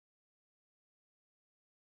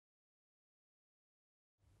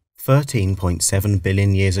13.7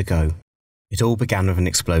 billion years ago, it all began with an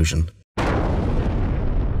explosion.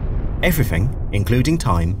 Everything, including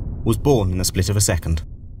time, was born in the split of a second.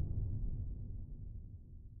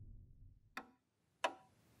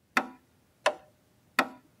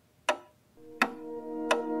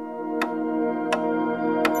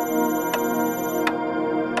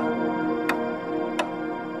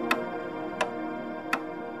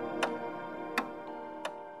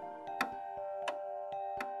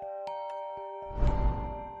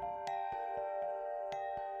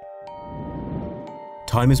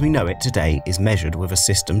 Time as we know it today is measured with a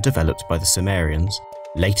system developed by the Sumerians,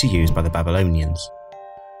 later used by the Babylonians.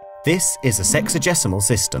 This is a sexagesimal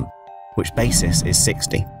system, which basis is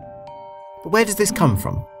 60. But where does this come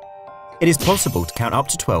from? It is possible to count up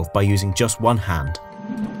to 12 by using just one hand.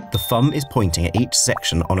 The thumb is pointing at each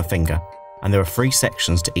section on a finger, and there are 3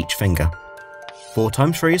 sections to each finger. 4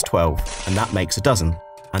 times 3 is 12, and that makes a dozen,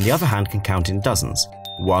 and the other hand can count in dozens.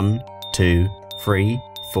 1, 2, 3,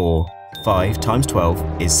 4, 5 times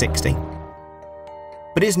 12 is 60.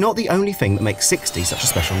 But it is not the only thing that makes 60 such a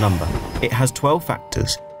special number. It has 12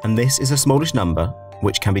 factors, and this is a smallish number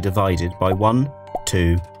which can be divided by 1,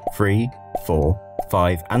 2, 3, 4,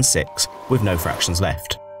 5 and 6 with no fractions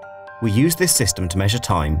left. We use this system to measure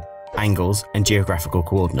time, angles and geographical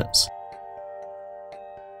coordinates.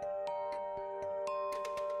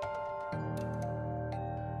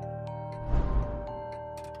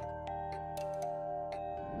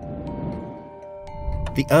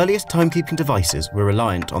 The earliest timekeeping devices were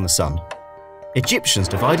reliant on the sun. Egyptians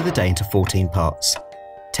divided the day into 14 parts.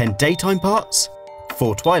 10 daytime parts,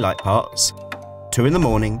 4 twilight parts, 2 in the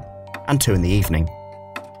morning, and 2 in the evening.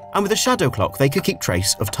 And with a shadow clock they could keep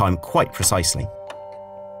trace of time quite precisely.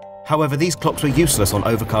 However, these clocks were useless on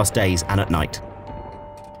overcast days and at night.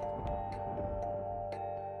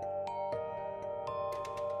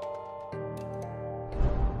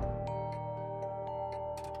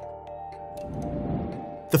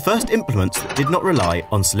 The first implements that did not rely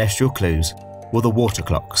on celestial clues were the water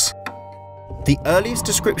clocks. The earliest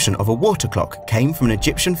description of a water clock came from an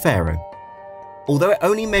Egyptian pharaoh. Although it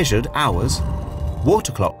only measured hours,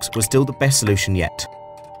 water clocks were still the best solution yet.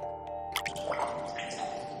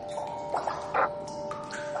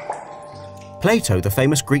 Plato, the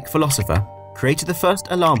famous Greek philosopher, created the first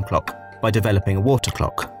alarm clock by developing a water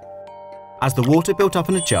clock. As the water built up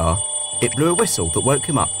in a jar, it blew a whistle that woke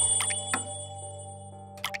him up.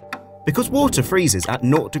 Because water freezes at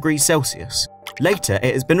 0 degrees Celsius, later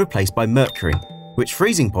it has been replaced by mercury, which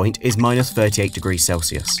freezing point is minus 38 degrees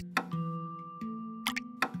Celsius.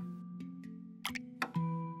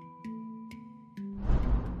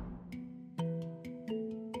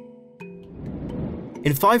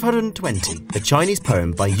 In 520, the Chinese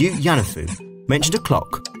poem by Yu Yanfu mentioned a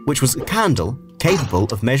clock which was a candle capable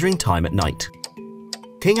of measuring time at night.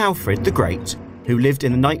 King Alfred the Great, who lived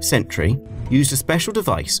in the 9th century, used a special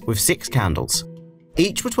device with 6 candles.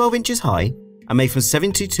 Each were 12 inches high and made from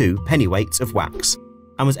 72 pennyweights of wax,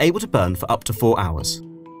 and was able to burn for up to 4 hours.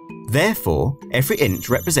 Therefore, every inch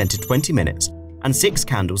represented 20 minutes, and 6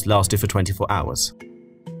 candles lasted for 24 hours.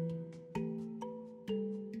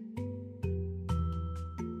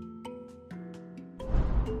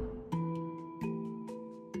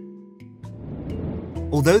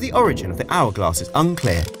 Although the origin of the hourglass is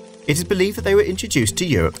unclear, it is believed that they were introduced to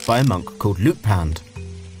Europe by a monk called Liutprand.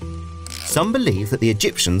 Some believe that the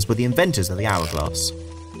Egyptians were the inventors of the hourglass,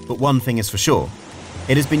 but one thing is for sure,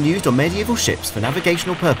 it has been used on medieval ships for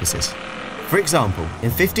navigational purposes. For example,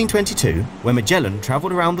 in 1522, when Magellan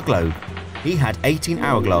travelled around the globe, he had 18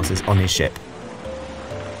 hourglasses on his ship.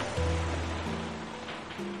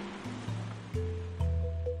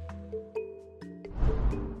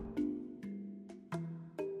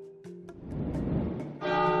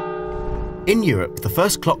 In Europe, the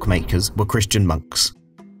first clockmakers were Christian monks.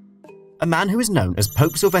 A man who is known as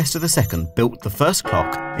Pope Sylvester II built the first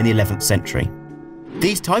clock in the 11th century.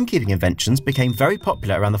 These timekeeping inventions became very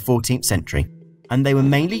popular around the 14th century, and they were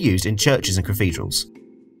mainly used in churches and cathedrals.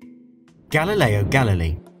 Galileo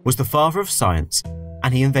Galilei was the father of science,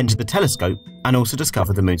 and he invented the telescope and also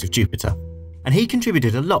discovered the moons of Jupiter. And he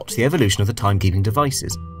contributed a lot to the evolution of the timekeeping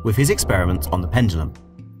devices with his experiments on the pendulum.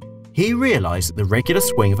 He realised that the regular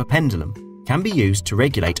swing of a pendulum can be used to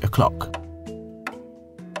regulate a clock.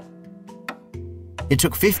 It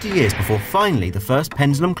took 50 years before finally the first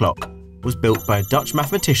pendulum clock was built by a Dutch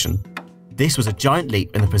mathematician. This was a giant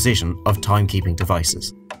leap in the precision of timekeeping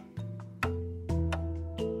devices.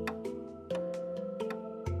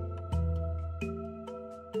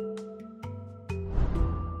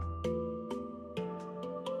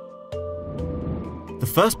 The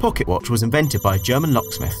first pocket watch was invented by a German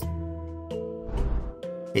locksmith.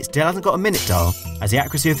 It still hasn't got a minute dial, as the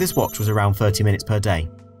accuracy of this watch was around 30 minutes per day,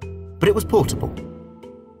 but it was portable.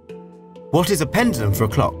 What is a pendulum for a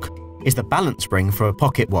clock is the balance spring for a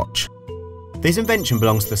pocket watch. This invention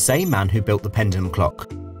belongs to the same man who built the pendulum clock.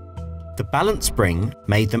 The balance spring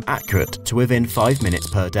made them accurate to within 5 minutes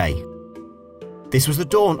per day. This was the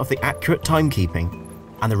dawn of the accurate timekeeping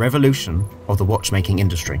and the revolution of the watchmaking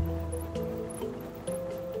industry.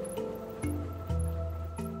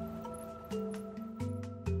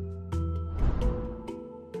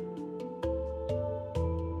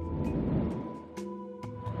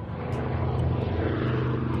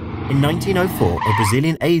 In 1904, a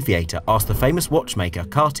Brazilian aviator asked the famous watchmaker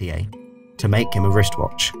Cartier to make him a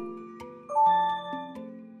wristwatch.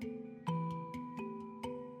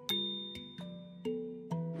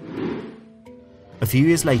 A few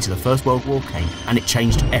years later, the First World War came and it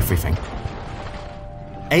changed everything.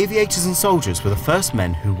 Aviators and soldiers were the first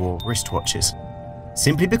men who wore wristwatches,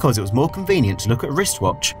 simply because it was more convenient to look at a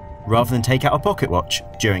wristwatch rather than take out a pocket watch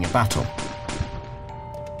during a battle.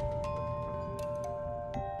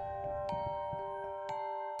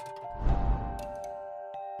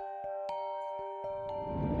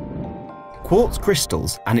 Quartz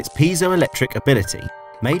crystals and its piezoelectric ability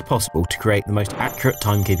made possible to create the most accurate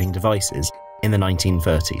timekeeping devices in the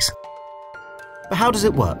 1930s. But how does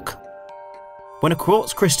it work? When a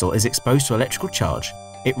quartz crystal is exposed to electrical charge,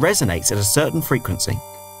 it resonates at a certain frequency.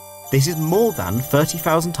 This is more than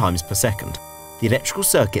 30,000 times per second. The electrical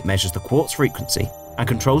circuit measures the quartz frequency and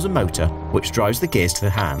controls a motor which drives the gears to the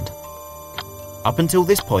hand. Up until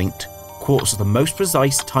this point, quartz was the most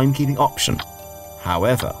precise timekeeping option.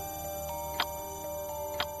 However,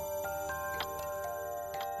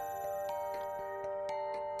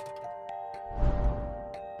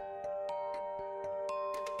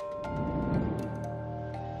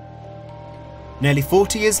 nearly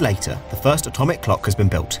 40 years later, the first atomic clock has been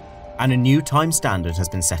built, and a new time standard has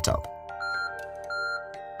been set up.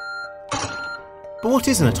 But what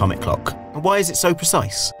is an atomic clock, and why is it so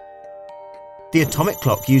precise? The atomic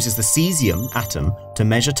clock uses the cesium atom to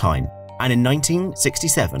measure time, and in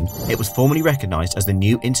 1967, it was formally recognised as the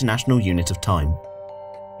new international unit of time.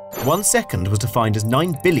 1 second was defined as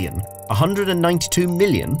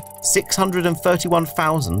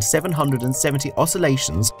 9,192,631,770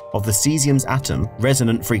 oscillations of the cesium's atom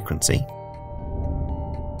resonant frequency.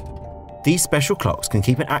 These special clocks can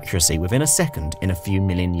keep an accuracy within a second in a few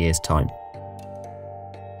million years' time.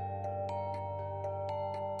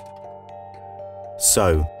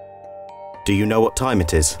 So, do you know what time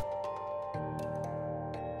it is?